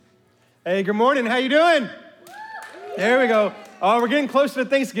Hey, good morning. How you doing? There we go. Oh, we're getting closer to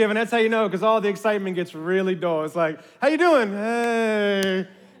Thanksgiving. That's how you know, because all the excitement gets really dull. It's like, how you doing? Hey.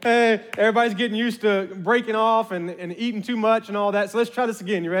 Everybody's getting used to breaking off and eating too much and all that. So let's try this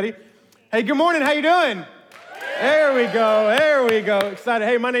again. You ready? Hey, good morning. How you doing? There we go. There we go. Excited.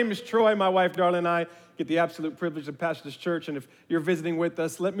 Hey, my name is Troy. My wife, Darla, and I get the absolute privilege to pastor this church. And if you're visiting with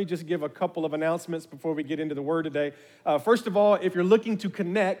us, let me just give a couple of announcements before we get into the word today. First of all, if you're looking to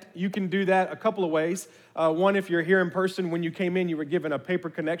connect, you can do that a couple of ways. One, if you're here in person, when you came in, you were given a paper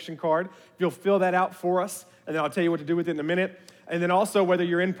connection card. If you'll fill that out for us, and then I'll tell you what to do with it in a minute. And then also, whether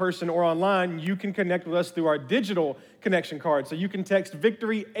you're in person or online, you can connect with us through our digital connection card. So you can text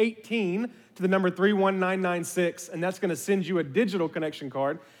Victory 18 to the number 31996, and that's going to send you a digital connection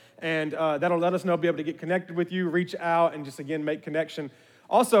card. And that'll let us know, be able to get connected with you, reach out, and just, again, make connection.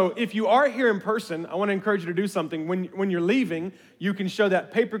 Also, if you are here in person, I want to encourage you to do something. When you're leaving, you can show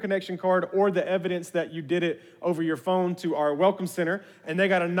that paper connection card or the evidence that you did it over your phone to our Welcome Center. And they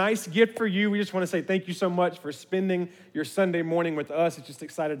got a nice gift for you. We just want to say thank you so much for spending your Sunday morning with us. It's just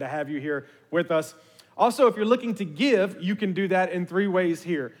excited to have you here with us. Also, if you're looking to give, you can do that in three ways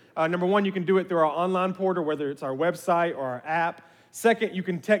here. Number one, you can do it through our online portal, whether it's our website or our app. Second, you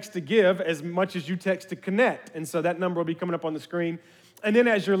can text to give as much as you text to connect. And so that number will be coming up on the screen. And then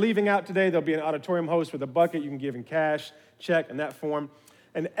as you're leaving out today, there'll be an auditorium host with a bucket. You can give in cash, check, and that form.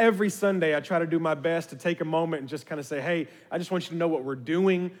 And every Sunday, I try to do my best to take a moment and just kind of say, hey, I just want you to know what we're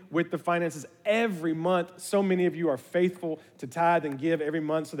doing with the finances. Every month, so many of you are faithful to tithe and give every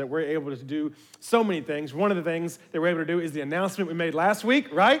month so that we're able to do so many things. One of the things that we're able to do is the announcement we made last week,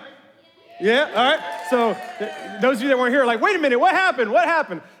 right? Yeah, all right. So those of you that weren't here are like, wait a minute, what happened? What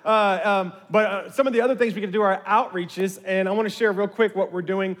happened? But some of the other things we can do are outreaches, and I want to share real quick what we're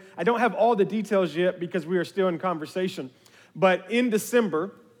doing. I don't have all the details yet because we are still in conversation. But in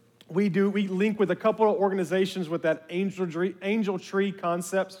December, we link with a couple of organizations with that angel tree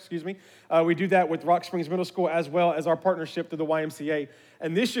concepts, We do that with Rock Springs Middle School as well as our partnership through the YMCA.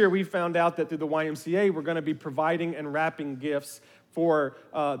 And this year we found out that through the YMCA, we're going to be providing and wrapping gifts for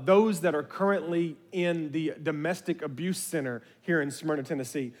those that are currently in the domestic abuse center here in Smyrna,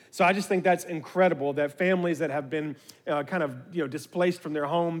 Tennessee. So I just think that's incredible that families that have been displaced from their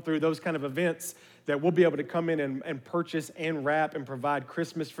home through those kind of events, that we'll be able to come in and purchase and wrap and provide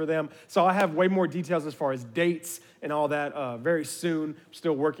Christmas for them. So I have way more details as far as dates and all that very soon. I'm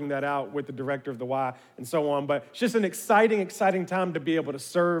still working that out with the director of the Y and so on. But it's just an exciting time to be able to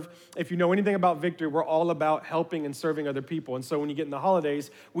serve. If you know anything about Victory, we're all about helping and serving other people. And so when you get in the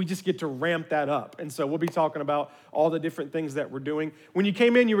holidays, we just get to ramp that up. And so we'll be talking about all the different things that we're doing. When you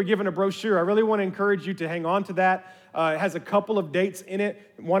came in, you were given a brochure. I really want to encourage you to hang on to that. It has a couple of dates in it.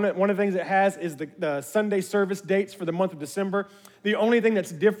 One of the things it has is the Sunday service dates for the month of December. The only thing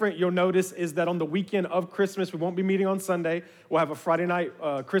that's different, you'll notice, is that on the weekend of Christmas, we won't be meeting on Sunday. We'll have a Friday night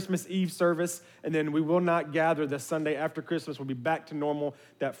Christmas Eve service, and then we will not gather the Sunday after Christmas. We'll be back to normal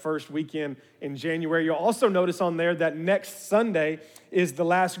that first weekend in January. You'll also notice on there that next Sunday is the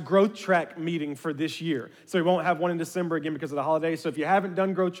last Growth Track meeting for this year. So we won't have one in December again because of the holidays. So if you haven't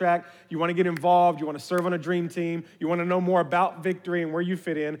done Growth Track, you want to get involved, you want to serve on a dream team, you want to know more about Victory and where you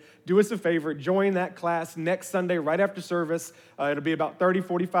fit in, do us a favor, join that class next Sunday right after service. It'll be about 30,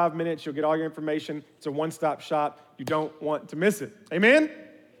 45 minutes. You'll get all your information. It's a one-stop shop. You don't want to miss it. Amen?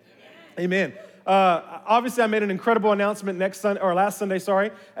 Amen. Obviously, I made an incredible announcement last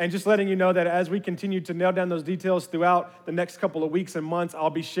Sunday, and just letting you know that as we continue to nail down those details throughout the next couple of weeks and months, I'll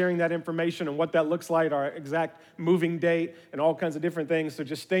be sharing that information and what that looks like, our exact moving date, and all kinds of different things. So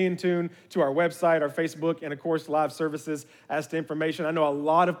just stay in tune to our website, our Facebook, and of course, live services as to information. I know a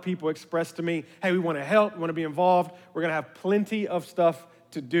lot of people expressed to me, hey, we want to help, we want to be involved. We're going to have plenty of stuff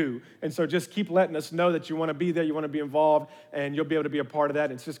to do. And so just keep letting us know that you want to be there, you want to be involved, and you'll be able to be a part of that.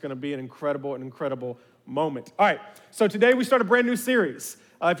 It's just going to be an incredible moment. All right, so today we start a brand new series.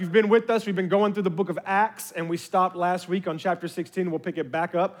 If you've been with us, we've been going through the book of Acts, and we stopped last week on chapter 16. We'll pick it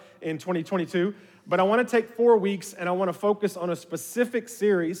back up in 2022. But I want to take 4 weeks, and I want to focus on a specific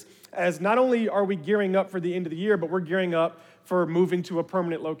series, as not only are we gearing up for the end of the year, but we're gearing up for moving to a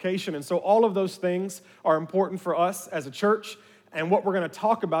permanent location. And so all of those things are important for us as a church. And what we're going to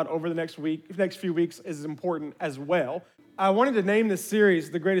talk about over the next few weeks is important as well. I wanted to name this series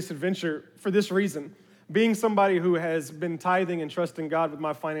The Greatest Adventure for this reason. Being somebody who has been tithing and trusting God with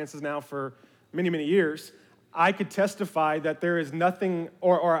my finances now for many, many years, I could testify that there is nothing,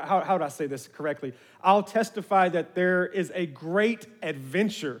 or how do I say this correctly? I'll testify that there is a great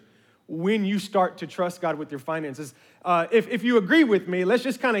adventure when you start to trust God with your finances. If you agree with me, let's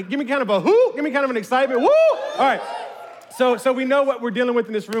just give me kind of a whoo, give me kind of an excitement, woo! All right. So we know what we're dealing with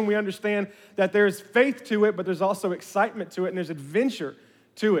in this room. We understand that there's faith to it, but there's also excitement to it, and there's adventure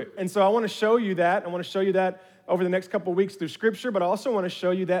to it. And so I want to show you that. I want to show you that over the next couple of weeks through Scripture, but I also want to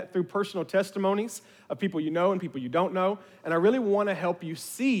show you that through personal testimonies of people you know and people you don't know. And I really want to help you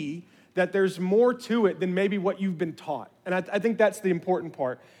see that there's more to it than maybe what you've been taught. And I think that's the important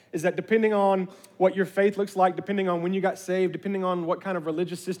part, is that depending on what your faith looks like, depending on when you got saved, depending on what kind of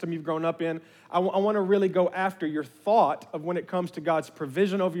religious system you've grown up in, I want to really go after your thought of when it comes to God's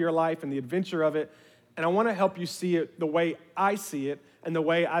provision over your life and the adventure of it. And I want to help you see it the way I see it and the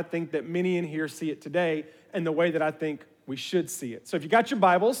way I think that many in here see it today and the way that I think we should see it. So if you got your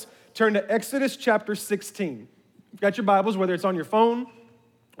Bibles, turn to Exodus chapter 16. If you got your Bibles, whether it's on your phone,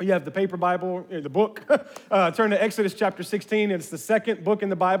 or you have the paper Bible, the book, turn to Exodus chapter 16. It's the second book in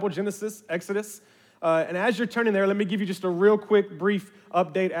the Bible, Genesis, Exodus. And as you're turning there, let me give you just a real quick, brief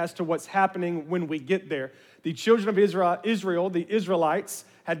update as to what's happening when we get there. The children of Israel, the Israelites,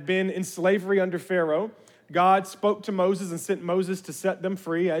 had been in slavery under Pharaoh. God spoke to Moses and sent Moses to set them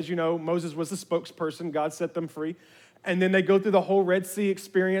free. As you know, Moses was the spokesperson. God set them free. And then they go through the whole Red Sea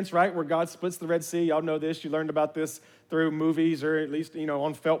experience, right, where God splits the Red Sea. Y'all know this. You learned about this through movies or at least,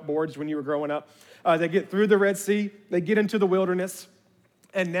 on felt boards when you were growing up. They get through the Red Sea. They get into the wilderness.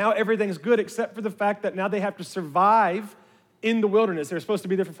 And now everything's good except for the fact that now they have to survive in the wilderness. They're supposed to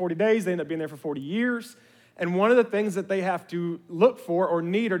be there for 40 days. They end up being there for 40 years. And one of the things that they have to look for or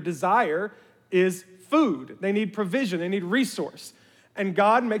need or desire is food. They need provision. They need resource. And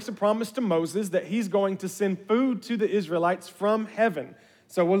God makes a promise to Moses that he's going to send food to the Israelites from heaven.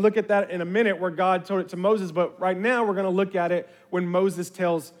 So we'll look at that in a minute where God told it to Moses, but right now we're going to look at it when Moses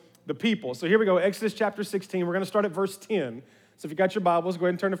tells the people. So here we go, Exodus chapter 16. We're going to start at verse 10. So if you got your Bibles, go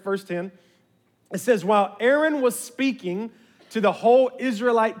ahead and turn to verse 10. It says, while Aaron was speaking to the whole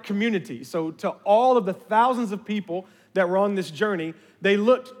Israelite community, so to all of the thousands of people that were on this journey, they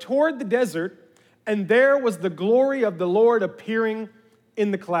looked toward the desert, and there was the glory of the Lord appearing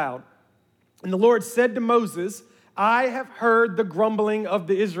in the cloud. And the Lord said to Moses, I have heard the grumbling of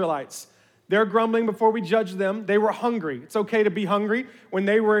the Israelites. They're grumbling before we judge them. They were hungry. It's okay to be hungry. When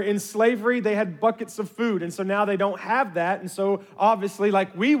they were in slavery, they had buckets of food, and so now they don't have that. And so obviously,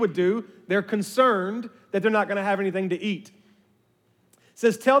 like we would do, they're concerned that they're not going to have anything to eat. It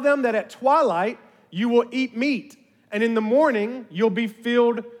says, tell them that at twilight you will eat meat, and in the morning you'll be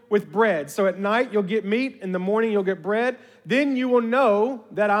filled with bread. So at night you'll get meat, in the morning you'll get bread. Then you will know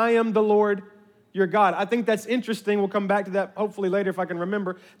that I am the Lord your God. I think that's interesting. We'll come back to that hopefully later if I can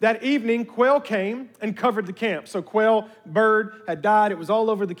remember. That evening, quail came and covered the camp. So quail, bird, had died. It was all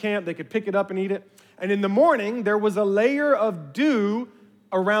over the camp. They could pick it up and eat it. And in the morning, there was a layer of dew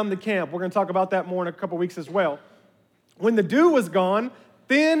around the camp. We're going to talk about that more in a couple weeks as well. When the dew was gone,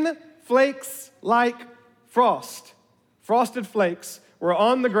 thin flakes like frosted flakes were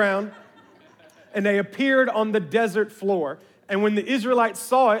on the ground, and they appeared on the desert floor. And when the Israelites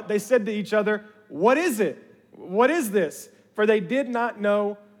saw it, they said to each other, what is it? What is this? For they did not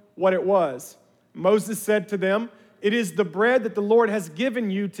know what it was. Moses said to them, it is the bread that the Lord has given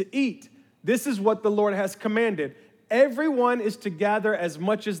you to eat. This is what the Lord has commanded. Everyone is to gather as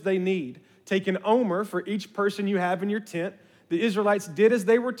much as they need. Take an omer for each person you have in your tent. The Israelites did as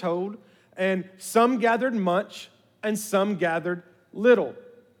they were told, and some gathered much, and some gathered little.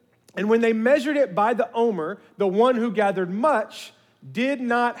 And when they measured it by the omer, the one who gathered much did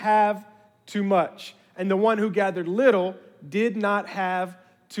not have too much, and the one who gathered little did not have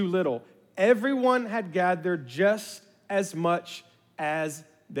too little. Everyone had gathered just as much as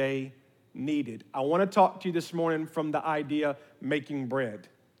they needed. I want to talk to you this morning from the idea making bread.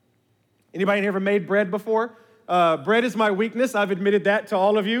 Anybody ever made bread before? Bread is my weakness. I've admitted that to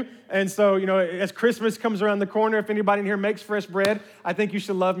all of you. And so, as Christmas comes around the corner, if anybody in here makes fresh bread, I think you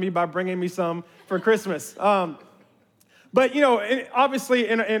should love me by bringing me some for Christmas. But, obviously,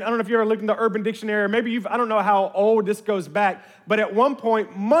 and I don't know if you ever looked in the Urban Dictionary, or maybe I don't know how old this goes back, but at one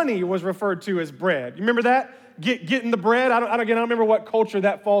point, money was referred to as bread. You remember that? Getting the bread? I don't remember what culture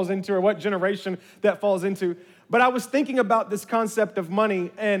that falls into or what generation that falls into. But I was thinking about this concept of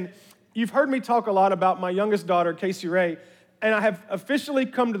money, and you've heard me talk a lot about my youngest daughter, Casey Ray, and I have officially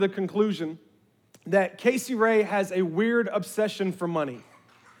come to the conclusion that Casey Ray has a weird obsession for money.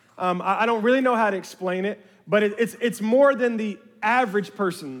 I don't really know how to explain it, but it's more than the average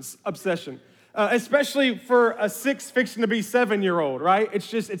person's obsession, especially for a 6 fixing to be 7-year-old, right?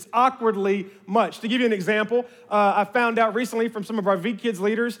 It's awkwardly much. To give you an example, I found out recently from some of our V-Kids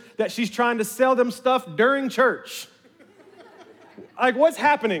leaders that she's trying to sell them stuff during church. Like, what's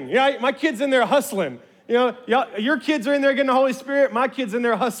happening? My kid's in there hustling. Your kids are in there getting the Holy Spirit. My kid's in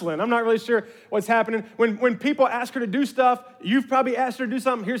there hustling. I'm not really sure what's happening. When people ask her to do stuff, you've probably asked her to do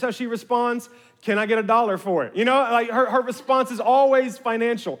something. Here's how she responds. Can I get $1 for it? Her response is always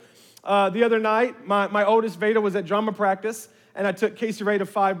financial. The other night, my oldest Veda was at drama practice, and I took Casey Ray to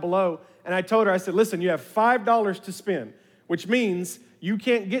Five Below, and I told her, I said, listen, you have $5 to spend, which means you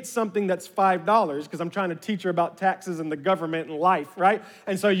can't get something that's $5 because I'm trying to teach her about taxes and the government and life, right?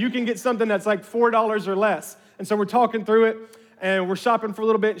 And so you can get something that's like $4 or less. And so we're talking through it, and we're shopping for a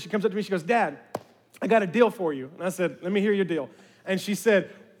little bit, and she comes up to me, she goes, Dad, I got a deal for you. And I said, let me hear your deal. And she said,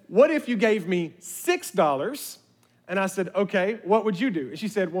 what if you gave me $6? And I said, okay, what would you do? And she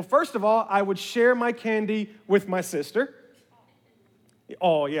said, well, first of all, I would share my candy with my sister.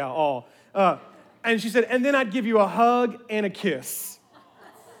 Oh, yeah, all. And she said, and then I'd give you a hug and a kiss,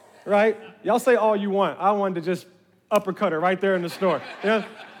 right? Y'all say all you want. I wanted to just uppercut her right there in the store.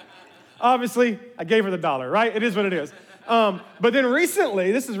 Obviously, I gave her the $1, right? It is what it is. But then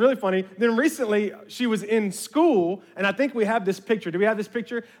recently, this is really funny, she was in school, and I think we have this picture. Do we have this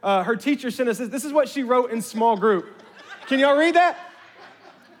picture? Her teacher sent us this is what she wrote in small group. Can y'all read that?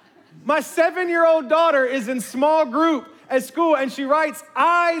 My 7-year-old daughter is in small group at school, and she writes,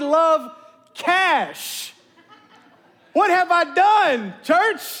 I love cash. What have I done,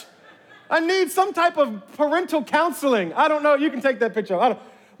 church? I need some type of parental counseling. I don't know. You can take that picture.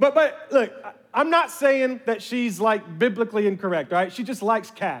 But look, I'm not saying that she's like biblically incorrect, right? She just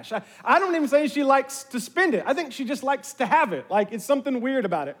likes cash. I don't even say she likes to spend it. I think she just likes to have it. Like it's something weird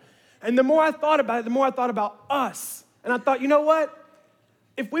about it. And the more I thought about it, the more I thought about us. And I thought, you know what?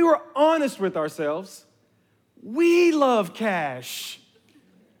 If we were honest with ourselves, we love cash,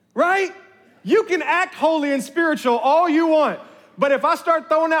 right? You can act holy and spiritual all you want, but if I start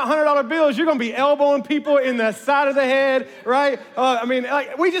throwing out $100 bills, you're going to be elbowing people in the side of the head, right?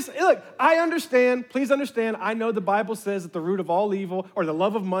 Look, I understand. Please understand. I know the Bible says that the root of all evil, or the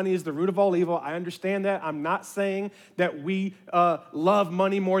love of money is the root of all evil. I understand that. I'm not saying that we love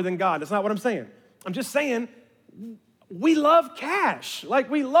money more than God. That's not what I'm saying. I'm just saying we love cash. Like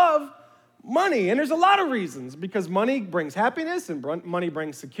we love money, and there's a lot of reasons, because money brings happiness and money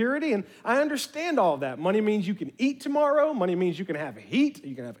brings security, and I understand all that. Money means you can eat tomorrow. Money means you can have heat,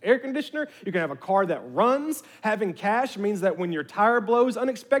 you can have air conditioner, you can have a car that runs. Having cash means that when your tire blows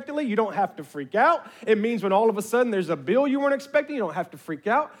unexpectedly, you don't have to freak out. It means when all of a sudden there's a bill you weren't expecting, you don't have to freak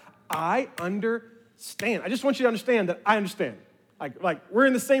out. I understand. I just want you to understand that I understand. Like we're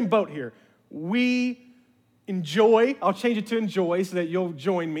in the same boat here. We enjoy, I'll change it to enjoy so that you'll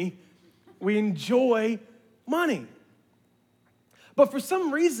join me. We enjoy money. But for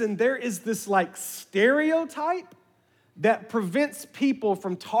some reason, there is this like stereotype that prevents people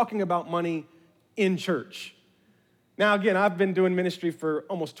from talking about money in church. Now, again, I've been doing ministry for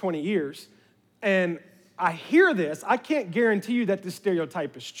almost 20 years, and I hear this. I can't guarantee you that this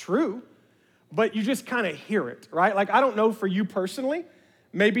stereotype is true, but you just kind of hear it, right? Like, I don't know for you personally.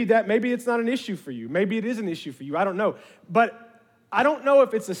 Maybe it's not an issue for you. Maybe it is an issue for you. I don't know. But I don't know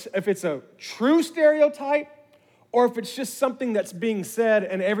if it's a true stereotype or if it's just something that's being said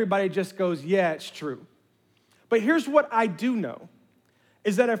and everybody just goes, yeah, it's true. But here's what I do know,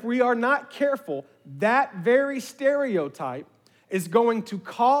 is that if we are not careful, that very stereotype is going to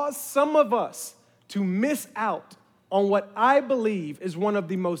cause some of us to miss out on what I believe is one of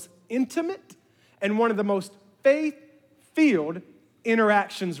the most intimate and one of the most faith-filled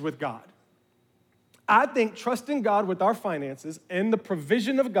interactions with God. I think trusting God with our finances and the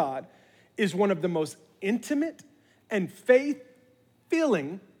provision of God is one of the most intimate and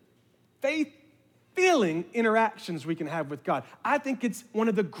faith-filling interactions we can have with God. I think it's one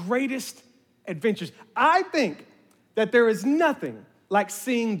of the greatest adventures. I think that there is nothing like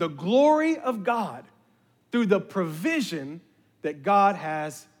seeing the glory of God through the provision that God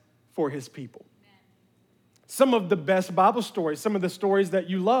has for his people. Some of the best Bible stories, some of the stories that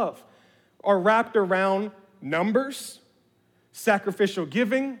you love, are wrapped around numbers, sacrificial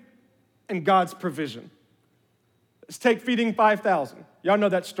giving, and God's provision. Let's take feeding 5,000. Y'all know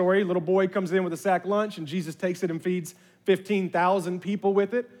that story. Little boy comes in with a sack lunch, and Jesus takes it and feeds 15,000 people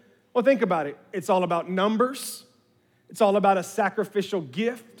with it. Well, think about it. It's all about numbers. It's all about a sacrificial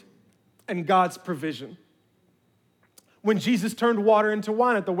gift and God's provision. When Jesus turned water into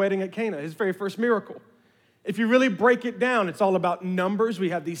wine at the wedding at Cana, his very first miracle, if you really break it down, it's all about numbers. We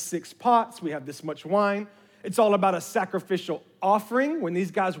have these 6 pots. We have this much wine. It's all about a sacrificial offering when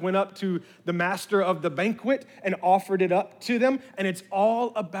these guys went up to the master of the banquet and offered it up to them. And it's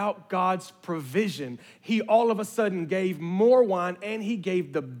all about God's provision. He all of a sudden gave more wine, and he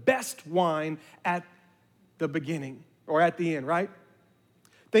gave the best wine at the beginning or at the end, right?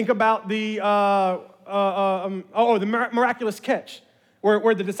 Think about the the miraculous catch,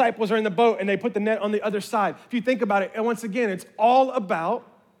 where the disciples are in the boat and they put the net on the other side. If you think about it, and once again, it's all about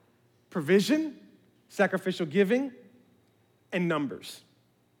provision, sacrificial giving, and numbers.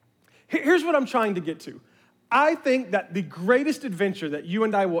 Here's what I'm trying to get to. I think that the greatest adventure that you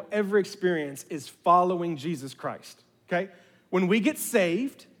and I will ever experience is following Jesus Christ, okay? When we get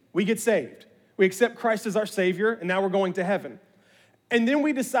saved, we get saved. We accept Christ as our Savior, and now we're going to heaven. And then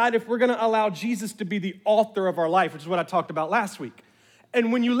we decide if we're gonna allow Jesus to be the author of our life, which is what I talked about last week.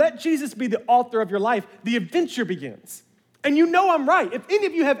 And when you let Jesus be the author of your life, the adventure begins. And you know I'm right. If any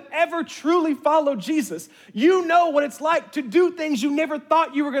of you have ever truly followed Jesus, you know what it's like to do things you never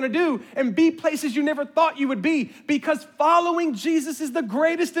thought you were gonna do and be places you never thought you would be, because following Jesus is the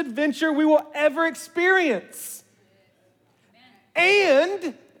greatest adventure we will ever experience.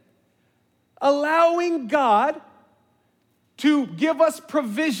 And allowing God to give us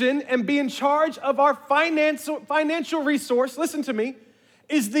provision and be in charge of our financial resource, listen to me,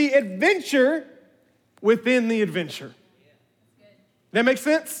 is the adventure within the adventure. That makes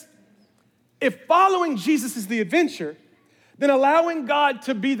sense? If following Jesus is the adventure, then allowing God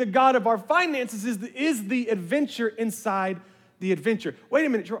to be the God of our finances is the adventure inside the adventure. Wait a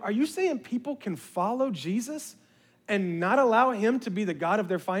minute, Joel, are you saying people can follow Jesus and not allow him to be the God of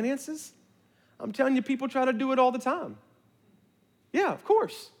their finances? I'm telling you, people try to do it all the time. Yeah, of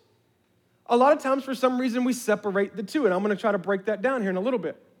course. A lot of times, for some reason, we separate the two, and I'm going to try to break that down here in a little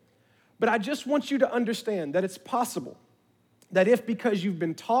bit. But I just want you to understand that it's possible that if, because you've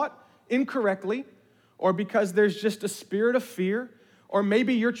been taught incorrectly, or because there's just a spirit of fear, or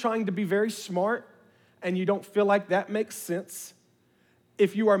maybe you're trying to be very smart and you don't feel like that makes sense,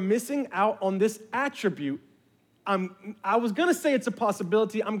 if you are missing out on this attribute, I was gonna say it's a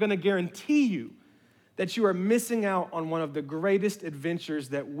possibility, I'm gonna guarantee you that you are missing out on one of the greatest adventures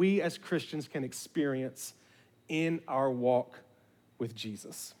that we as Christians can experience in our walk with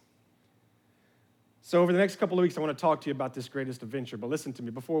Jesus. So over the next couple of weeks, I want to talk to you about this greatest adventure. But listen to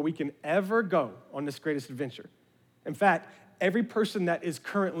me, before we can ever go on this greatest adventure, in fact, every person that is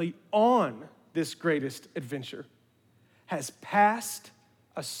currently on this greatest adventure has passed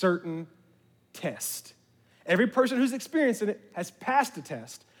a certain test. Every person who's experiencing it has passed a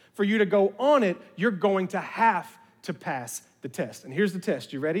test. For you to go on it, you're going to have to pass the test. And here's the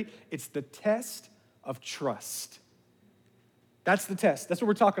test. You ready? It's the test of trust. That's the test. That's what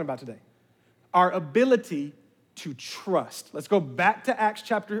we're talking about today. Our ability to trust. Let's go back to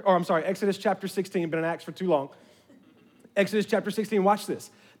Exodus chapter 16. Been in Acts for too long. Exodus chapter 16, watch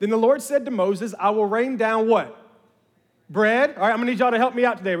this. Then the Lord said to Moses, I will rain down what? Bread. All right, I'm gonna need y'all to help me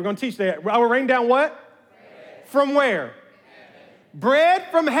out today. We're gonna teach today. I will rain down what? Bread. From where? Bread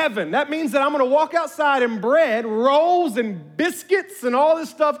from heaven. That means that I'm gonna walk outside and bread, rolls and biscuits and all this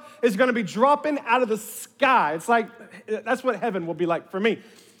stuff is gonna be dropping out of the sky. It's like, that's what heaven will be like for me.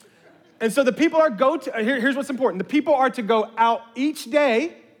 And so the people here's what's important. The people are to go out each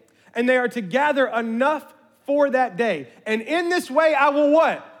day and they are to gather enough for that day. And in this way, I will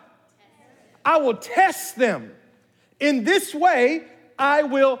what? I will test them. In this way, I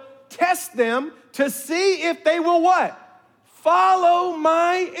will test them to see if they will what? Follow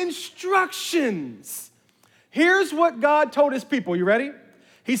my instructions. Here's what God told his people. You ready?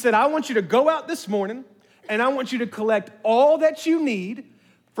 He said, I want you to go out this morning and I want you to collect all that you need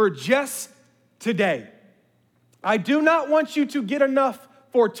for just today. I do not want you to get enough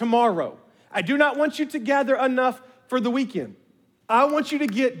for tomorrow. I do not want you to gather enough for the weekend. I want you to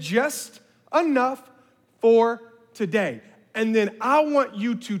get just enough for today. And then I want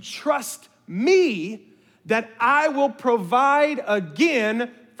you to trust me that I will provide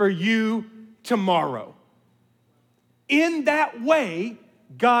again for you tomorrow. In that way,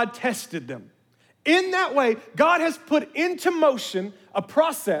 God tested them. In that way, God has put into motion a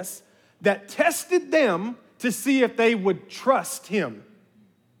process that tested them to see if they would trust him.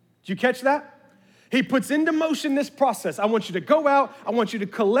 Did you catch that? He puts into motion this process. I want you to go out. I want you to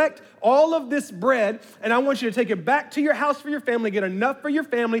collect all of this bread, and I want you to take it back to your house for your family, get enough for your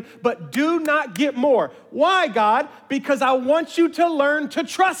family, but do not get more. Why, God? Because I want you to learn to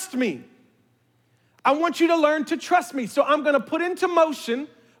trust me. I want you to learn to trust me. So I'm going to put into motion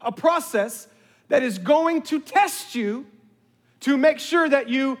a process that is going to test you to make sure that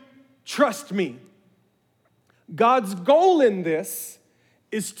you trust me. God's goal in this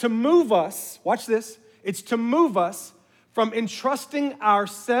is to move us, watch this, it's to move us from entrusting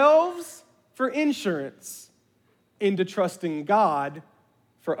ourselves for insurance into trusting God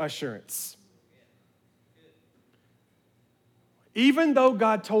for assurance. Even though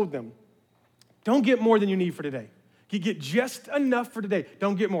God told them, don't get more than you need for today. You get just enough for today.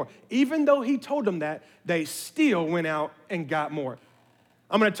 Don't get more. Even though he told them that, they still went out and got more.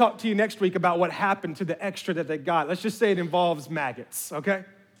 I'm going to talk to you next week about what happened to the extra that they got. Let's just say it involves maggots, okay?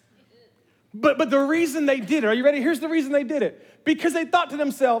 But the reason they did it, are you ready? Here's the reason they did it. Because they thought to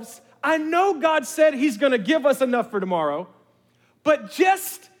themselves, I know God said he's going to give us enough for tomorrow, but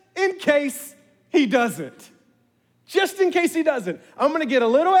just in case he doesn't. Just in case he doesn't. I'm going to get a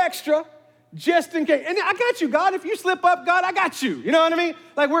little extra just in case. And I got you, God. If you slip up, God, I got you. You know what I mean?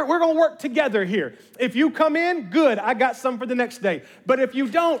 Like we're going to work together here. If you come in, good. I got some for the next day. But if you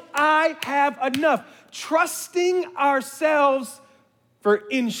don't, I have enough. Trusting ourselves for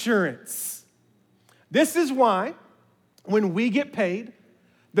insurance. This is why when we get paid,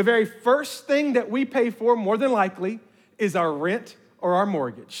 the very first thing that we pay for, more than likely, is our rent or our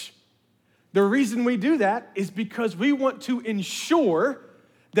mortgage. The reason we do that is because we want to ensure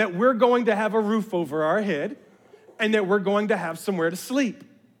that we're going to have a roof over our head and that we're going to have somewhere to sleep.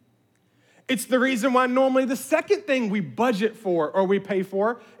 It's the reason why normally the second thing we budget for or we pay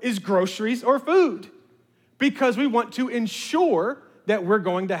for is groceries or food, because we want to ensure that we're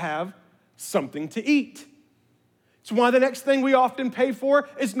going to have something to eat. It's why the next thing we often pay for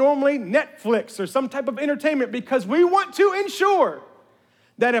is normally Netflix or some type of entertainment, because we want to ensure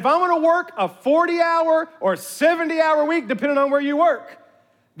that if I'm going to work a 40-hour or 70-hour week, depending on where you work,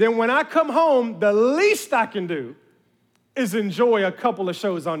 then when I come home, the least I can do is enjoy a couple of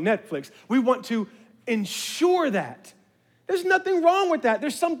shows on Netflix. We want to ensure that. There's nothing wrong with that.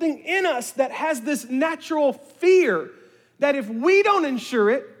 There's something in us that has this natural fear that if we don't ensure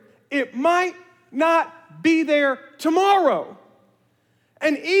it, it might not be there tomorrow.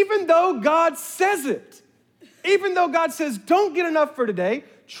 And even though God says it, even though God says, don't get enough for today,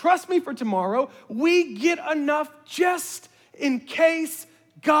 trust me for tomorrow, we get enough just in case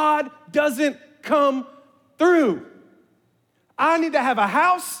God doesn't come through. I need to have a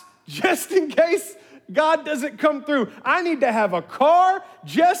house just in case God doesn't come through. I need to have a car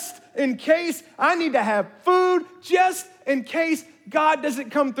just in case. I need to have food just in case God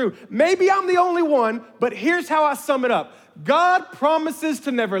doesn't come through. Maybe I'm the only one, but here's how I sum it up. God promises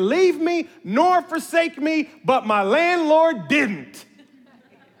to never leave me nor forsake me, but my landlord didn't.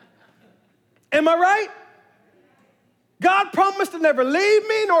 Am I right? God promised to never leave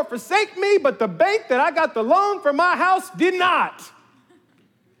me nor forsake me, but the bank that I got the loan for my house did not.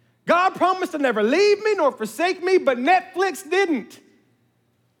 God promised to never leave me nor forsake me, but Netflix didn't.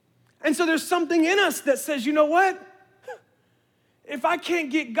 And so there's something in us that says, you know what? If I can't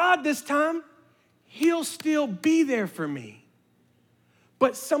get God this time, he'll still be there for me.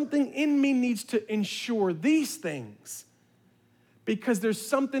 But something in me needs to ensure these things, because there's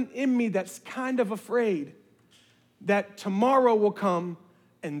something in me that's kind of afraid that tomorrow will come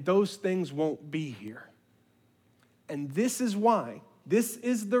and those things won't be here. And this is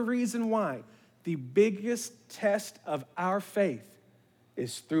the reason why the biggest test of our faith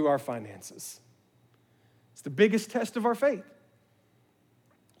is through our finances. It's the biggest test of our faith.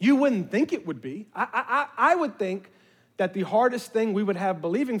 You wouldn't think it would be. I would think that the hardest thing we would have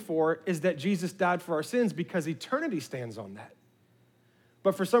believing for is that Jesus died for our sins, because eternity stands on that.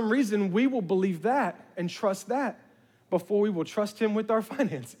 But for some reason, we will believe that and trust that before we will trust him with our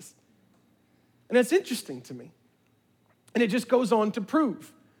finances. And that's interesting to me. And it just goes on to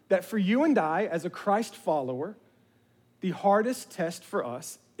prove that for you and I, as a Christ follower, the hardest test for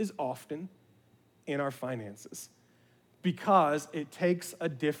us is often in our finances, because it takes a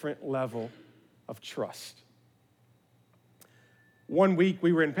different level of trust. One week,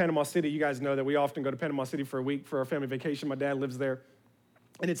 we were in Panama City. You guys know that we often go to Panama City for a week for our family vacation. My dad lives there.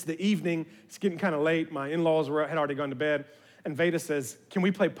 And it's the evening. It's getting kind of late. My in-laws had already gone to bed. And Veda says, can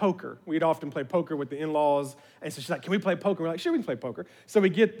we play poker? We'd often play poker with the in-laws. And so she's like, can we play poker? We're like, sure, we can play poker. So we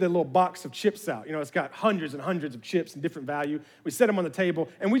get the little box of chips out. You know, it's got hundreds and hundreds of chips and different value. We set them on the table,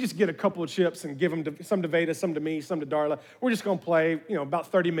 and we just get a couple of chips and give them some to Veda, some to me, some to Darla. We're just going to play, about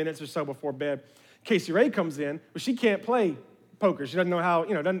 30 minutes or so before bed. Casey Ray comes in, but she can't play poker. She doesn't know how,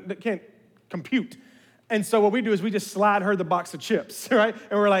 can't compute. And so what we do is we just slide her the box of chips, right?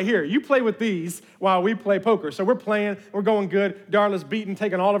 And we're like, here, you play with these while we play poker. So we're playing, we're going good. Darla's beating,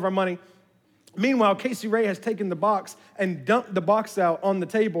 taking all of our money. Meanwhile, Casey Ray has taken the box and dumped the box out on the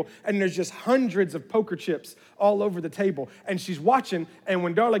table, and there's just hundreds of poker chips all over the table. And she's watching, and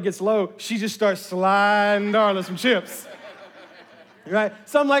when Darla gets low, she just starts sliding Darla some chips, right?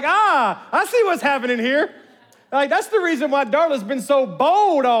 So I'm like, I see what's happening here. Like, that's the reason why Darla's been so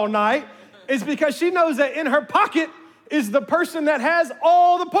bold all night, is because she knows that in her pocket is the person that has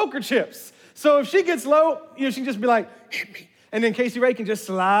all the poker chips. So if she gets low, she can just be like, hit me. And then Casey Ray can just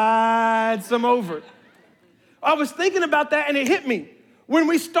slide some over. I was thinking about that and it hit me. When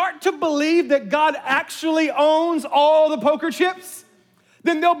we start to believe that God actually owns all the poker chips,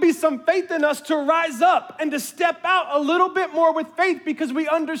 then there'll be some faith in us to rise up and to step out a little bit more with faith because we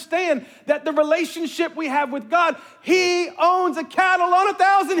understand that the relationship we have with God, He owns a cattle on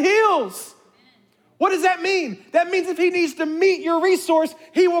 1,000 hills. What does that mean? That means if He needs to meet your resource,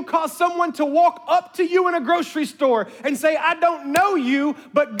 He will cause someone to walk up to you in a grocery store and say, I don't know you,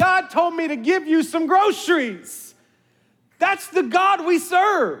 but God told me to give you some groceries. That's the God we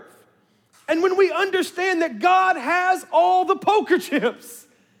serve. And when we understand that God has all the poker chips,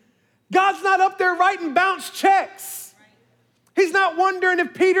 God's not up there writing bounce checks. He's not wondering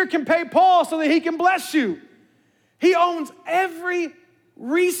if Peter can pay Paul so that he can bless you. He owns every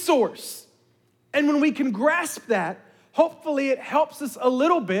resource. And when we can grasp that, hopefully it helps us a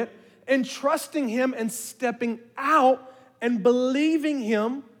little bit in trusting Him and stepping out and believing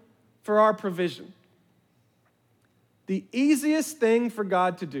Him for our provision. The easiest thing for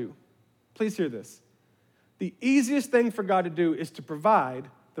God to do, please hear this. The easiest thing for God to do is to provide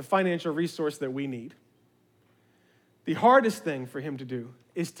the financial resource that we need. The hardest thing for Him to do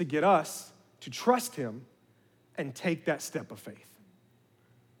is to get us to trust Him and take that step of faith.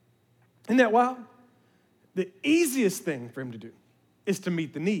 Isn't that wild? The easiest thing for Him to do is to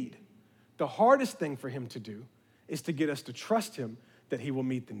meet the need. The hardest thing for Him to do is to get us to trust Him that He will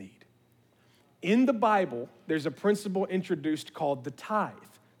meet the need. In the Bible, there's a principle introduced called the tithe.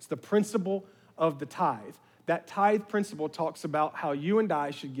 It's the principle of the tithe. That tithe principle talks about how you and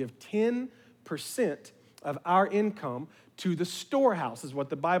I should give 10% of our income to the storehouse, is what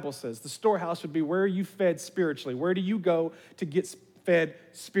the Bible says. The storehouse would be where you fed spiritually. Where do you go to get fed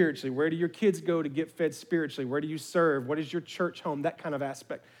spiritually? Where do your kids go to get fed spiritually? Where do you serve? What is your church home? That kind of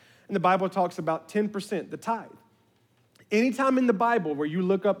aspect. And the Bible talks about 10%, the tithe. Anytime in the Bible where you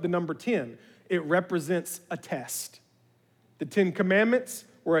look up the number 10, it represents a test. The 10 commandments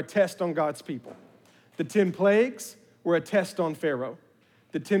were a test on God's people. The 10 plagues were a test on Pharaoh.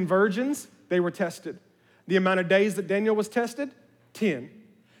 The 10 virgins, they were tested. The amount of days that Daniel was tested, 10.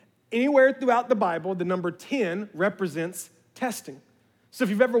 Anywhere throughout the Bible, the number 10 represents testing. So if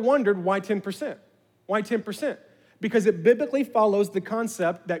you've ever wondered, why 10%? Why 10%? Because it biblically follows the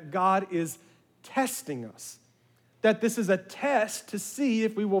concept that God is testing us. That this is a test to see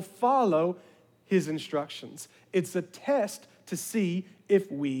if we will follow His instructions. It's a test to see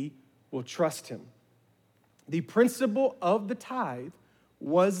if we will trust Him. The principle of the tithe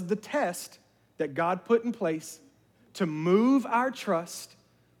was the test that God put in place to move our trust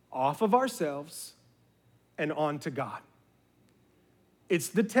off of ourselves and onto God. It's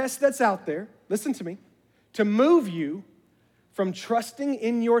the test that's out there, listen to me, to move you from trusting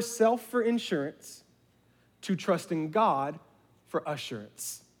in yourself for insurance to trusting God for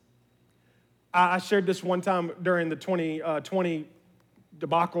assurance. I shared this one time during the 2020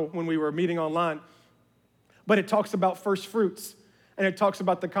 debacle when we were meeting online, but it talks about first fruits. And it talks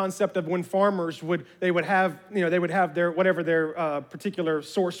about the concept of when farmers would have their, whatever their particular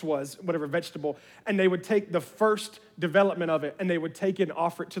source was, whatever vegetable, and they would take the first development of it and they would take it and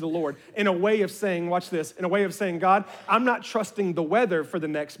offer it to the Lord in a way of saying, watch this, in a way of saying, God, I'm not trusting the weather for the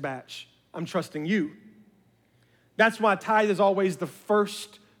next batch. I'm trusting you. That's why tithe is always the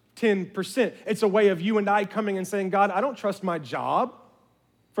first 10%. It's a way of you and I coming and saying, God, I don't trust my job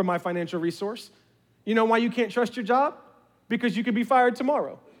for my financial resource. You know why you can't trust your job? Because you could be fired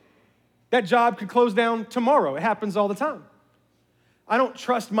tomorrow. That job could close down tomorrow. It happens all the time. I don't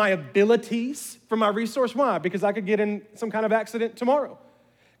trust my abilities for my resource. Why? Because I could get in some kind of accident tomorrow.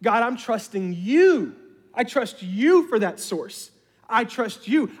 God, I'm trusting you. I trust you for that source. I trust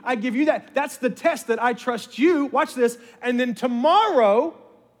you. I give you that. That's the test that I trust you. Watch this. And then tomorrow,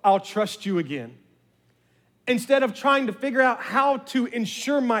 I'll trust you again. Instead of trying to figure out how to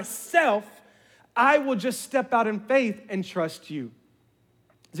ensure myself, I will just step out in faith and trust you.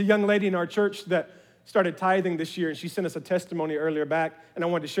 There's a young lady in our church that started tithing this year, and she sent us a testimony earlier back, and I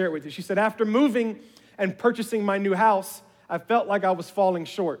wanted to share it with you. She said, after moving and purchasing my new house, I felt like I was falling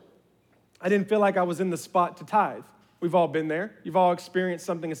short. I didn't feel like I was in the spot to tithe. We've all been there. You've all experienced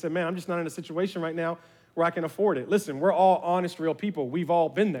something and said, man, I'm just not in a situation right now where I can afford it. Listen, we're all honest, real people. We've all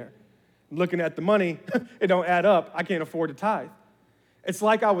been there. Looking at the money, it don't add up. I can't afford to tithe. It's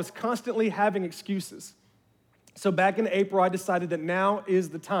like I was constantly having excuses. So back in April, I decided that now is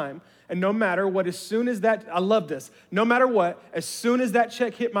the time. And no matter what, I love this, no matter what, as soon as that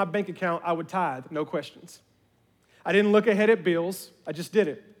check hit my bank account, I would tithe, no questions. I didn't look ahead at bills, I just did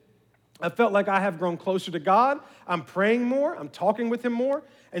it. I felt like I have grown closer to God. I'm praying more, I'm talking with Him more.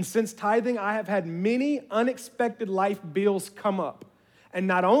 And since tithing, I have had many unexpected life bills come up. And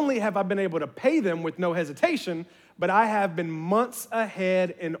not only have I been able to pay them with no hesitation, but I have been months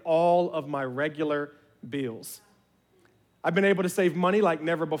ahead in all of my regular bills. I've been able to save money like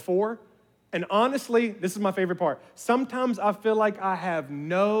never before. And honestly, this is my favorite part. Sometimes I feel like I have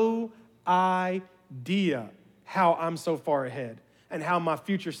no idea how I'm so far ahead and how my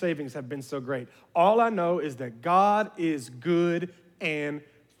future savings have been so great. All I know is that God is good and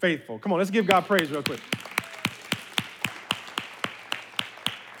faithful. Come on, let's give God praise real quick.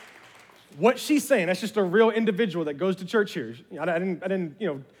 What she's saying, that's just a real individual that goes to church here. I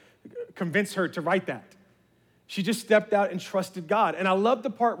didn't convince her to write that. She just stepped out and trusted God. And I love the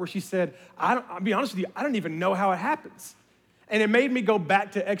part where she said, I'll be honest with you, I don't even know how it happens. And it made me go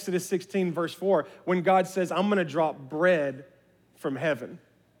back to Exodus 16, verse 4, when God says, I'm gonna drop bread from heaven.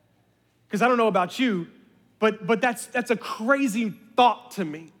 Because I don't know about you, but that's a crazy thought to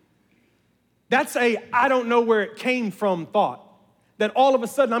me. That's a I don't know where it came from thought. That all of a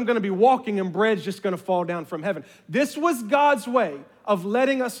sudden I'm gonna be walking and bread's just gonna fall down from heaven. This was God's way of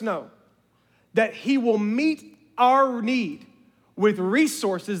letting us know that he will meet our need with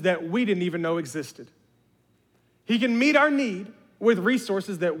resources that we didn't even know existed. He can meet our need with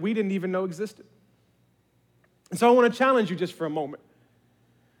resources that we didn't even know existed. And so I want to challenge you just for a moment.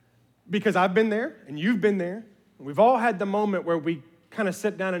 Because I've been there and you've been there. And we've all had the moment where we kind of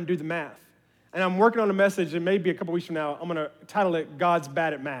sit down and do the math. And I'm working on a message, and maybe a couple weeks from now, I'm going to title it, God's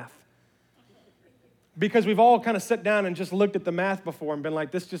Bad at Math. Because we've all kind of sat down and just looked at the math before and been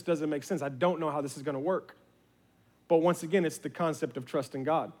like, this just doesn't make sense. I don't know how this is going to work. But once again, it's the concept of trusting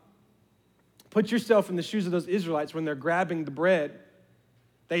God. Put yourself in the shoes of those Israelites when they're grabbing the bread.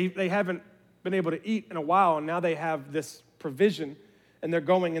 They haven't been able to eat in a while, and now they have this provision, and they're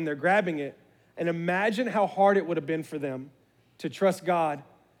going and they're grabbing it. And imagine how hard it would have been for them to trust God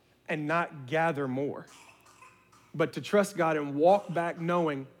and not gather more, but to trust God and walk back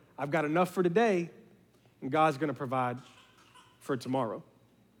knowing I've got enough for today, and God's gonna provide for tomorrow.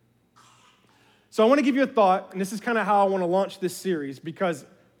 So I wanna give you a thought, and this is kind of how I wanna launch this series, because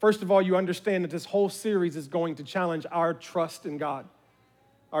first of all, you understand that this whole series is going to challenge our trust in God,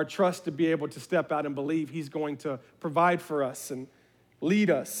 our trust to be able to step out and believe he's going to provide for us and lead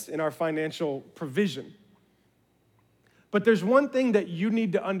us in our financial provision. But there's one thing that you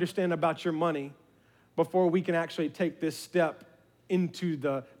need to understand about your money before we can actually take this step into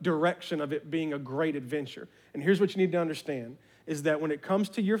the direction of it being a great adventure. And here's what you need to understand, is that when it comes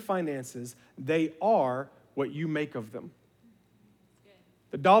to your finances, they are what you make of them.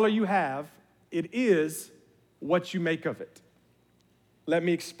 The dollar you have, it is what you make of it. Let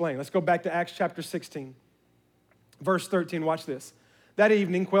me explain. Let's go back to Acts chapter 16, verse 13. Watch this. That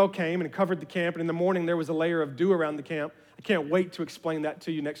evening, quail came and covered the camp, and in the morning there was a layer of dew around the camp. I can't wait to explain that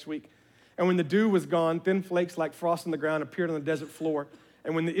to you next week. And when the dew was gone, thin flakes like frost on the ground appeared on the desert floor.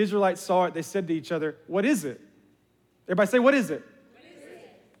 And when the Israelites saw it, they said to each other, "What is it?" Everybody say, "What is it?" What is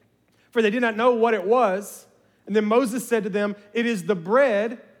it? For they did not know what it was. And then Moses said to them, "It is the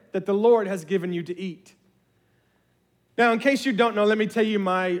bread that the Lord has given you to eat." Now, in case you don't know, let me tell you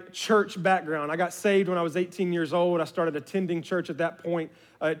my church background. I got saved when I was 18 years old. I started attending church at that point.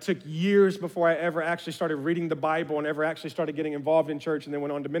 It took years before I ever actually started reading the Bible and ever actually started getting involved in church, and then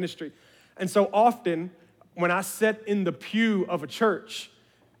went on to ministry. And so often, when I sat in the pew of a church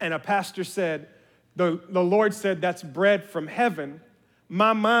and a pastor said, the Lord said, "That's bread from heaven,"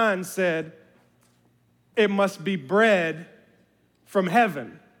 my mind said, it must be bread from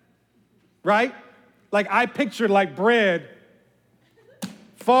heaven, right? Like I pictured like bread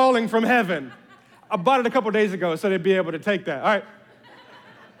falling from heaven. I bought it a couple days ago so they'd be able to take that, all right?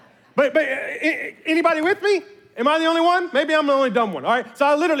 But anybody with me? Am I the only one? Maybe I'm the only dumb one, all right? So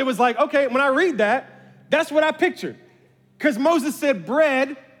I literally was like, okay, when I read that, that's what I pictured. Because Moses said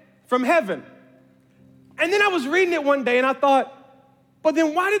bread from heaven. And then I was reading it one day and I thought, but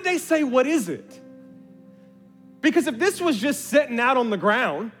then why did they say, what is it? Because if this was just sitting out on the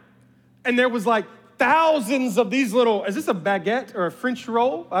ground and there was like thousands of these little, is this a baguette or a French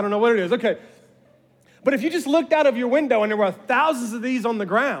roll? I don't know what it is, okay. But if you just looked out of your window and there were thousands of these on the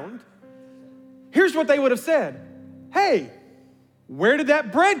ground, here's what they would have said. Hey, where did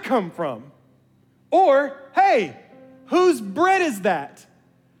that bread come from? Or, hey, whose bread is that?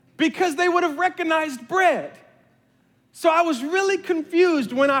 Because they would have recognized bread. So I was really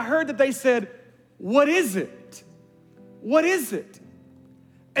confused when I heard that they said, what is it? What is it?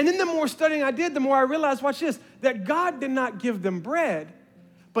 And then the more studying I did, the more I realized, watch this, that God did not give them bread,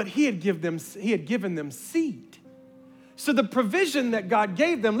 but he had given them seed. So the provision that God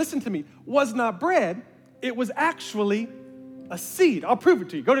gave them, listen to me, was not bread, it was actually a seed. I'll prove it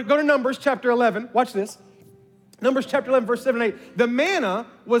to you. Go to Numbers chapter 11, watch this. Numbers chapter 11, verse 7 and 8. The manna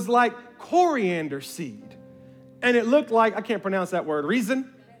was like coriander seed. And it looked like, I can't pronounce that word,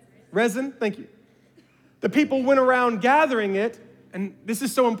 resin, thank you. The people went around gathering it, and this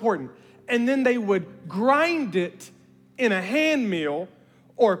is so important, and then they would grind it in a hand mill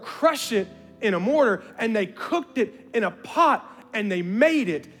or crush it in a mortar, and they cooked it in a pot, and they made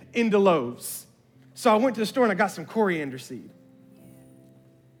it into loaves. So I went to the store and I got some coriander seed.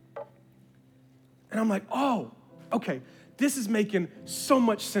 And I'm like, oh, okay, this is making so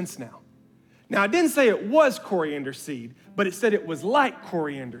much sense now. Now, I didn't say it was coriander seed, but it said it was like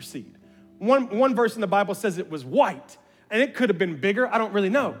coriander seed. One verse in the Bible says it was white, and it could have been bigger, I don't really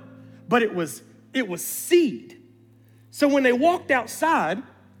know. But it was seed. So when they walked outside,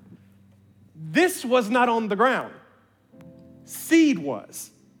 this was not on the ground. Seed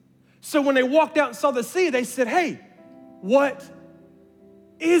was. So when they walked out and saw the seed, they said, hey, what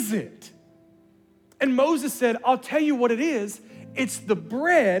is it? And Moses said, I'll tell you what it is. It's the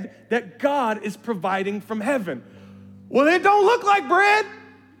bread that God is providing from heaven. Well, it don't look like bread.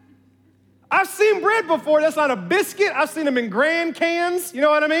 I've seen bread before. That's not a biscuit. I've seen them in grand cans. You know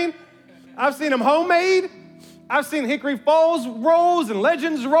what I mean? I've seen them homemade. I've seen Hickory Falls rolls and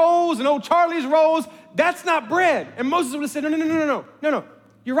Legends rolls and Old Charlie's rolls. That's not bread. And Moses would have said, no.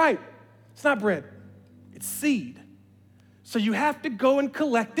 You're right. It's not bread. It's seed. So you have to go and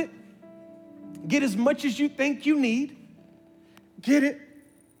collect it. Get as much as you think you need. Get it.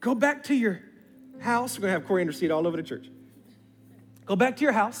 Go back to your house. We're going to have coriander seed all over the church. Go back to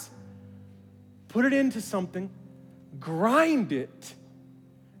your house. Put it into something. Grind it.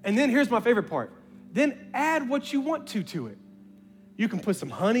 And then here's my favorite part. Then add what you want to it. You can put some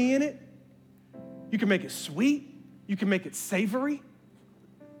honey in it. You can make it sweet. You can make it savory.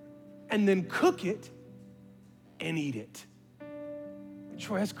 And then cook it and eat it.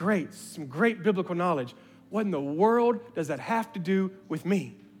 Troy, that's great. Some great biblical knowledge. What in the world does that have to do with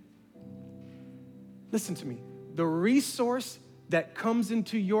me? Listen to me. The resource that comes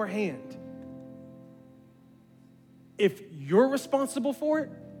into your hand, if you're responsible for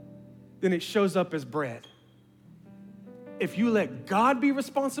it, then it shows up as bread. If you let God be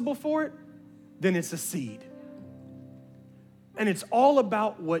responsible for it, then it's a seed. And it's all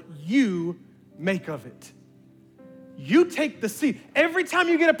about what you make of it. You take the seed. Every time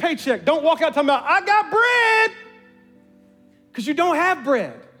you get a paycheck, don't walk out talking about, I got bread. Because you don't have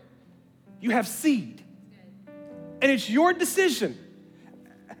bread. You have seed. And it's your decision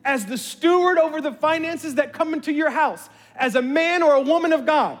as the steward over the finances that come into your house, as a man or a woman of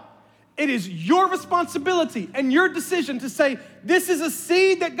God. It is your responsibility and your decision to say, this is a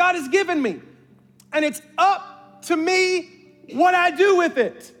seed that God has given me. And it's up to me what I do with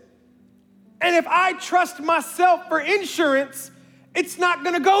it. And if I trust myself for insurance, it's not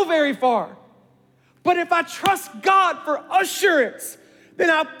going to go very far. But if I trust God for assurance,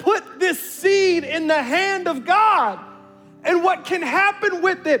 then I put this seed in the hand of God. And what can happen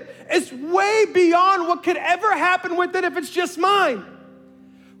with it is way beyond what could ever happen with it if it's just mine.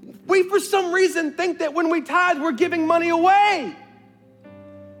 We, for some reason, think that when we tithe, we're giving money away.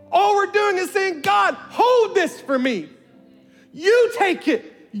 All we're doing is saying, God, hold this for me. You take it.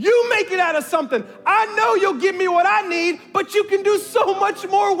 You make it out of something. I know you'll give me what I need, but you can do so much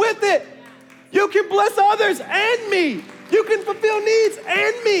more with it. You can bless others and me. You can fulfill needs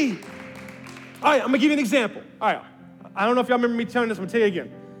and me. All right, I'm going to give you an example. All right, I don't know if y'all remember me telling this. I'm going to tell you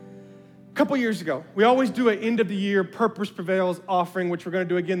again. A couple years ago, we always do an end of the year Purpose Prevails offering, which we're going to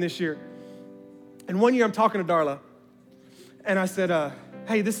do again this year. And one year I'm talking to Darla, and I said,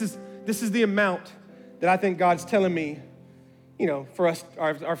 hey, this is the amount that I think God's telling me, for us,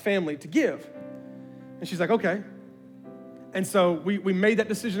 our family to give. And she's like, okay. And so we made that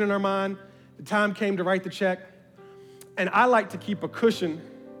decision in our mind. The time came to write the check. And I like to keep a cushion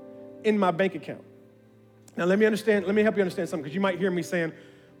in my bank account. Now, let me help you understand something, because you might hear me saying,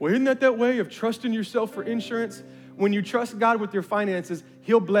 well, isn't that way of trusting yourself for insurance? When you trust God with your finances,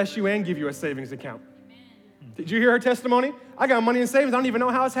 He'll bless you and give you a savings account. Amen. Did you hear her testimony? I got money in savings. I don't even know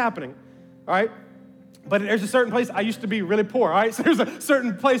how it's happening. All right? But there's a certain place, I used to be really poor, all right? So there's a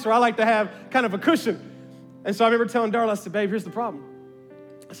certain place where I like to have kind of a cushion. And so I remember telling Darla, I said, babe, here's the problem.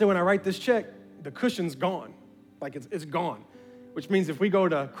 I said, when I write this check, the cushion's gone. Like it's gone, which means if we go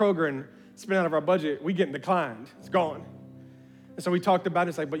to Kroger and spend out of our budget, we get declined. It's gone. And so we talked about it.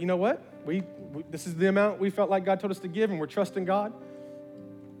 It's like, but you know what? This is the amount we felt like God told us to give, and we're trusting God.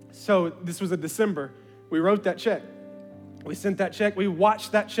 So this was in December. We wrote that check. We sent that check. We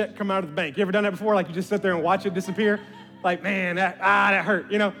watched that check come out of the bank. You ever done that before? Like you just sit there and watch it disappear? Like, man, that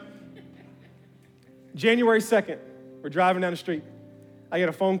hurt, January 2nd, we're driving down the street. I get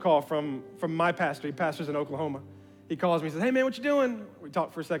a phone call from my pastor. He pastors in Oklahoma. He calls me, he says, hey man, what you doing? We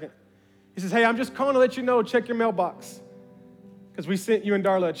talk for a second. He says, hey, I'm just calling to let you know, check your mailbox, because we sent you and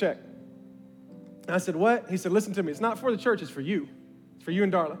Darla a check. And I said, what? He said, listen to me, it's not for the church, it's for you. It's for you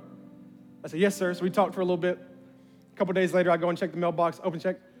and Darla. I said, yes, sir. So we talked for a little bit. A couple days later, I go and check the mailbox, open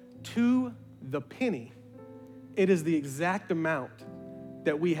check. To the penny, it is the exact amount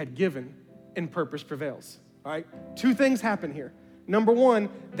that we had given in Purpose Prevails, all right? Two things happen here. Number one,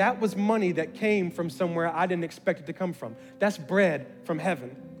 that was money that came from somewhere I didn't expect it to come from. That's bread from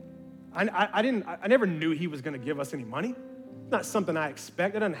heaven. I never knew he was gonna give us any money. It's not something I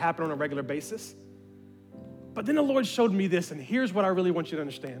expect. It doesn't happen on a regular basis. But then the Lord showed me this, and here's what I really want you to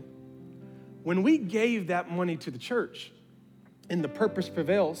understand. When we gave that money to the church in the Purpose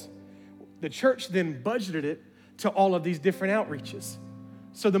Prevails, the church then budgeted it to all of these different outreaches.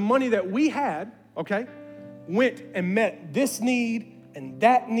 So the money that we had, okay, went and met this need and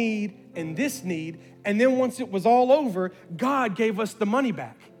that need and this need, and then once it was all over, God gave us the money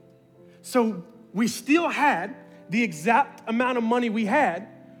back. So we still had the exact amount of money we had,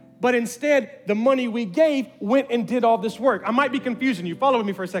 but instead, the money we gave went and did all this work. I might be confusing you. Follow with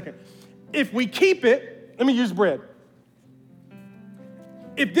me for a second. If we keep it, let me use bread.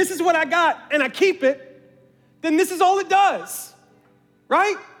 If this is what I got and I keep it, then this is all it does,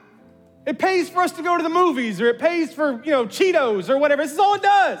 right? It pays for us to go to the movies, or it pays for, Cheetos or whatever. This is all it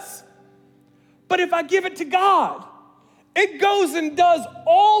does. But if I give it to God, it goes and does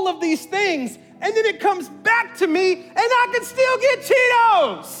all of these things, and then it comes back to me, and I can still get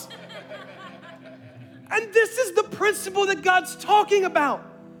Cheetos. And this is the principle that God's talking about.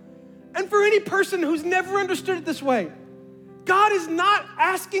 And for any person who's never understood it this way, God is not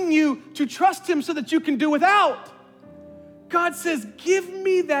asking you to trust him so that you can do without. God says, give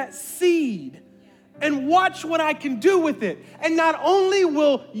me that seed and watch what I can do with it. And not only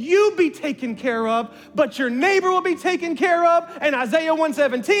will you be taken care of, but your neighbor will be taken care of, and Isaiah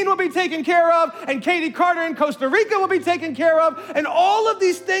 117 will be taken care of, and Katie Carter in Costa Rica will be taken care of, and all of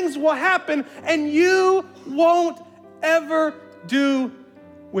these things will happen, and you won't ever do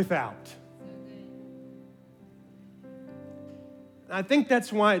without. And I think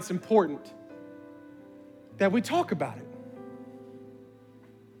that's why it's important that we talk about it.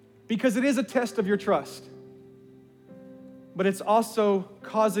 Because it is a test of your trust, but it's also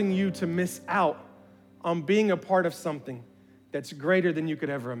causing you to miss out on being a part of something that's greater than you could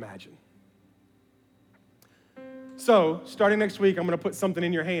ever imagine. So, starting next week, I'm gonna put something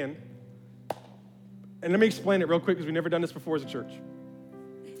in your hand. And let me explain it real quick, because we've never done this before as a church.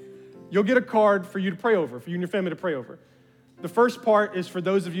 You'll get a card for you to pray over, for you and your family to pray over. The first part is for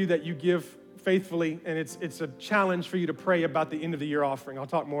those of you that you give faithfully, and it's a challenge for you to pray about the end of the year offering. I'll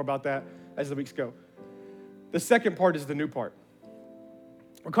talk more about that as the weeks go. The second part is the new part.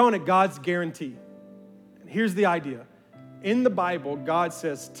 We're calling it God's guarantee. And here's the idea. In the Bible, God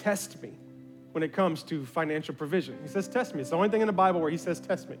says, test me when it comes to financial provision. He says, test me. It's the only thing in the Bible where he says,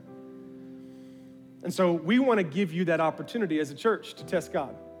 test me. And so we want to give you that opportunity as a church to test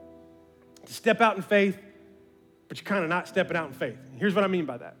God, to step out in faith, but you're kind of not stepping out in faith. And here's what I mean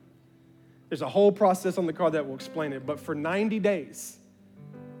by that. There's a whole process on the card that will explain it, but for 90 days,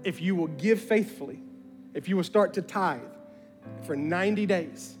 if you will give faithfully, if you will start to tithe for 90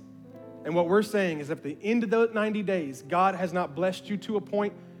 days, and what we're saying is at the end of those 90 days, God has not blessed you to a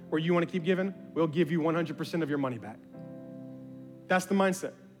point where you want to keep giving, we'll give you 100% of your money back. That's the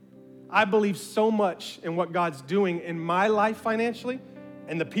mindset. I believe so much in what God's doing in my life financially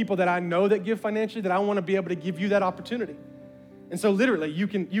and the people that I know that give financially that I want to be able to give you that opportunity. And so literally, you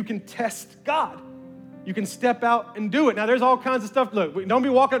can test God. You can step out and do it. Now, there's all kinds of stuff. Look, don't be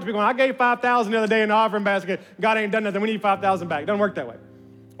walking up to me going, I gave $5,000 the other day in the offering basket. God ain't done nothing. We need $5,000 back. It doesn't work that way.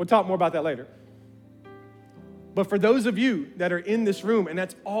 We'll talk more about that later. But for those of you that are in this room, and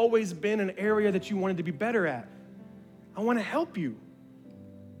that's always been an area that you wanted to be better at, I want to help you.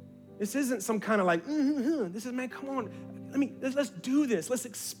 This isn't some kind of like, this is, man, come on. Let's do this. Let's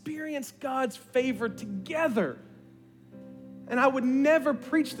experience God's favor together. And I would never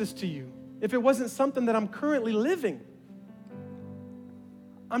preach this to you if it wasn't something that I'm currently living.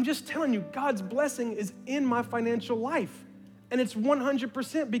 I'm just telling you, God's blessing is in my financial life. And it's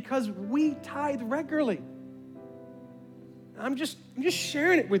 100% because we tithe regularly. I'm just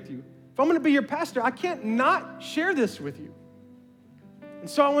sharing it with you. If I'm gonna be your pastor, I can't not share this with you. And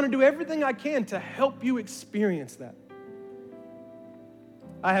so I wanna do everything I can to help you experience that.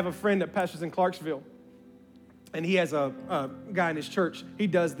 I have a friend that pastors in Clarksville. And he has a guy in his church. He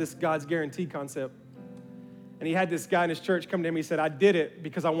does this God's guarantee concept. And he had this guy in his church come to him. He said, I did it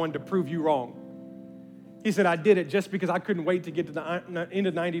because I wanted to prove you wrong. He said, I did it just because I couldn't wait to get to the end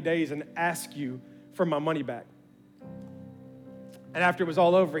of 90 days and ask you for my money back. And after it was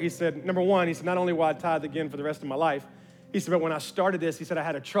all over, he said, number one, he said, not only will I tithe again for the rest of my life, he said, but when I started this, he said, I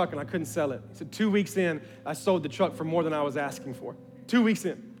had a truck and I couldn't sell it. He said, 2 weeks in, I sold the truck for more than I was asking for. 2 weeks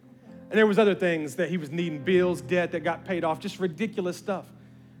in. And there was other things that he was needing, bills, debt that got paid off, just ridiculous stuff,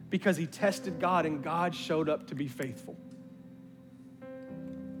 because he tested God and God showed up to be faithful.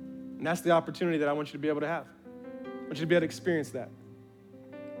 And that's the opportunity that I want you to be able to have. I want you to be able to experience that.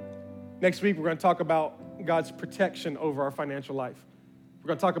 Next week, we're going to talk about God's protection over our financial life. We're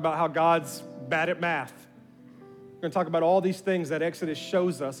going to talk about how God's bad at math. We're going to talk about all these things that Exodus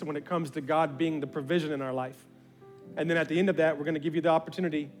shows us when it comes to God being the provision in our life. And then at the end of that, we're going to give you the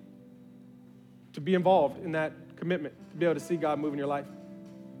opportunity to be involved in that commitment, to be able to see God move in your life.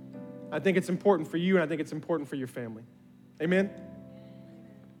 I think it's important for you, and I think it's important for your family. Amen?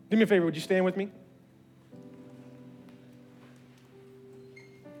 Do me a favor, would you stand with me?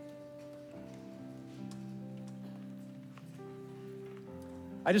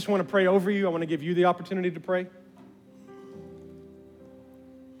 I just want to pray over you. I want to give you the opportunity to pray.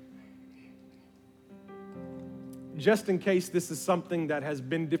 Just in case this is something that has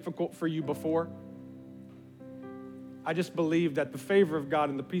been difficult for you before, I just believe that the favor of God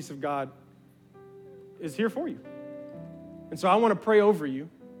and the peace of God is here for you. And so I want to pray over you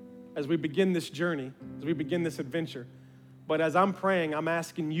as we begin this journey, as we begin this adventure. But as I'm praying, I'm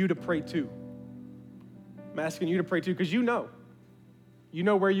asking you to pray too. I'm asking you to pray too, because you know. You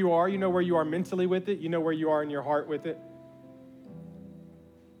know where you are. You know where you are mentally with it. You know where you are in your heart with it.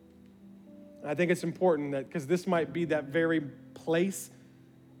 And I think it's important that, because this might be that very place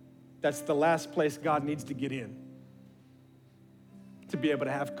that's the last place God needs to get in to be able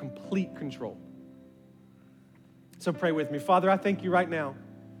to have complete control. So pray with me. Father, I thank you right now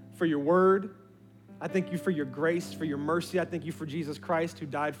for your word. I thank you for your grace, for your mercy. I thank you for Jesus Christ who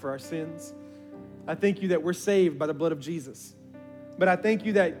died for our sins. I thank you that we're saved by the blood of Jesus. But I thank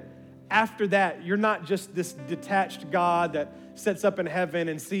you that after that, you're not just this detached God that sits up in heaven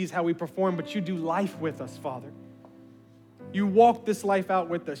and sees how we perform, but you do life with us, Father. You walk this life out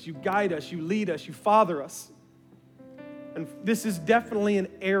with us. You guide us. You lead us. You father us. And this is definitely an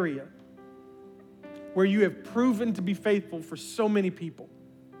area where you have proven to be faithful for so many people.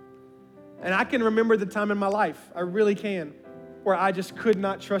 And I can remember the time in my life, I really can, where I just could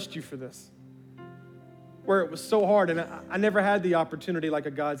not trust you for this. Where it was so hard, and I never had the opportunity like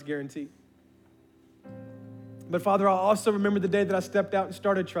a God's guarantee. But Father, I also remember the day that I stepped out and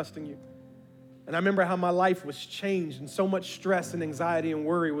started trusting you. And I remember how my life was changed and so much stress and anxiety and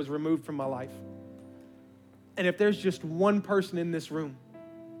worry was removed from my life. And if there's just one person in this room,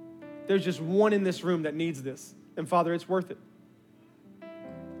 there's just one in this room that needs this, and Father, it's worth it.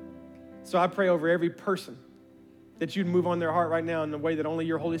 So I pray over every person that you'd move on their heart right now in the way that only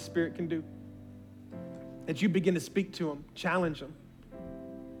your Holy Spirit can do. That you begin to speak to them, challenge them.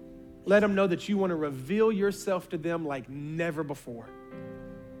 Let them know that you want to reveal yourself to them like never before.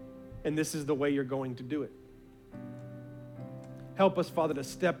 And this is the way you're going to do it. Help us, Father, to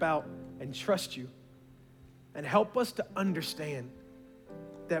step out and trust you. And help us to understand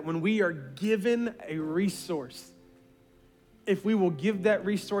that when we are given a resource, if we will give that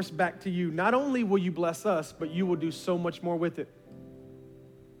resource back to you, not only will you bless us, but you will do so much more with it.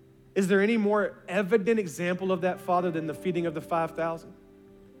 Is there any more evident example of that, Father, than the feeding of the 5,000?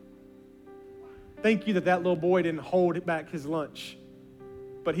 Thank you that that little boy didn't hold back his lunch,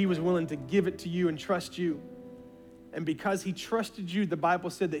 but he was willing to give it to you and trust you. And because he trusted you, the Bible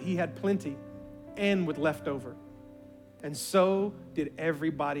said that he had plenty and with leftover. And so did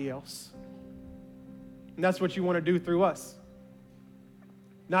everybody else. And that's what you want to do through us.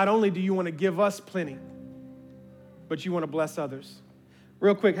 Not only do you want to give us plenty, but you want to bless others.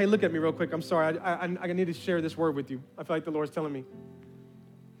 Real quick, hey, look at me real quick. I'm sorry. I need to share this word with you. I feel like the Lord's telling me.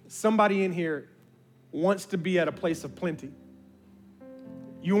 Somebody in here wants to be at a place of plenty.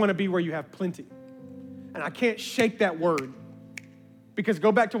 You want to be where you have plenty. And I can't shake that word. Because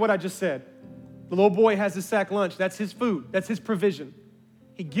go back to what I just said. The little boy has his sack lunch. That's his food. That's his provision.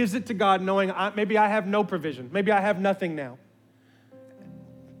 He gives it to God knowing maybe I have no provision. Maybe I have nothing now.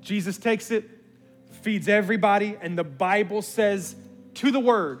 Jesus takes it, feeds everybody, and the Bible says to the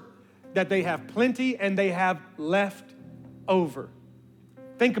word that they have plenty and they have left over.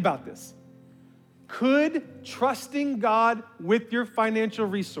 Think about this. Could trusting God with your financial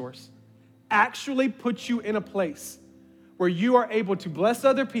resource actually put you in a place where you are able to bless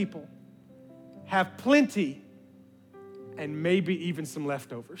other people, have plenty, and maybe even some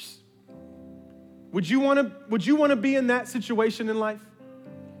leftovers? Would you want to be in that situation in life?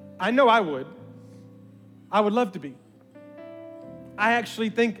 I know I would. I would love to be. I actually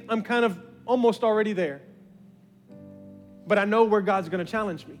think I'm kind of almost already there. but I know where God's going to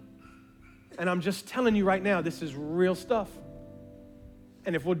challenge me. And I'm just telling you right now, this is real stuff.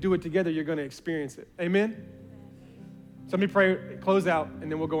 And if we'll do it together, you're going to experience it. Amen? So let me pray, close out,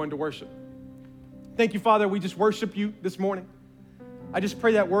 and then we'll go into worship. Thank you, Father. We just worship you this morning. I just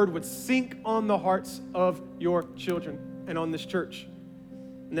pray that word would sink on the hearts of your children and on this church,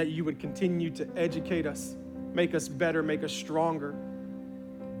 and that you would continue to educate us, make us better, make us stronger,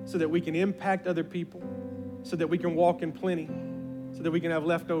 so that we can impact other people, so that we can walk in plenty, so that we can have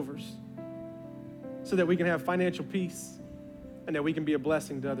leftovers, so that we can have financial peace, and that we can be a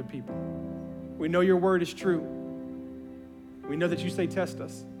blessing to other people. We know your word is true. We know that you say test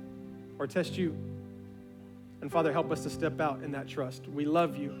us or test you. And Father, help us to step out in that trust. We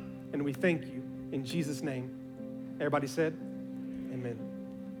love you and we thank you in Jesus' name. Everybody said, amen.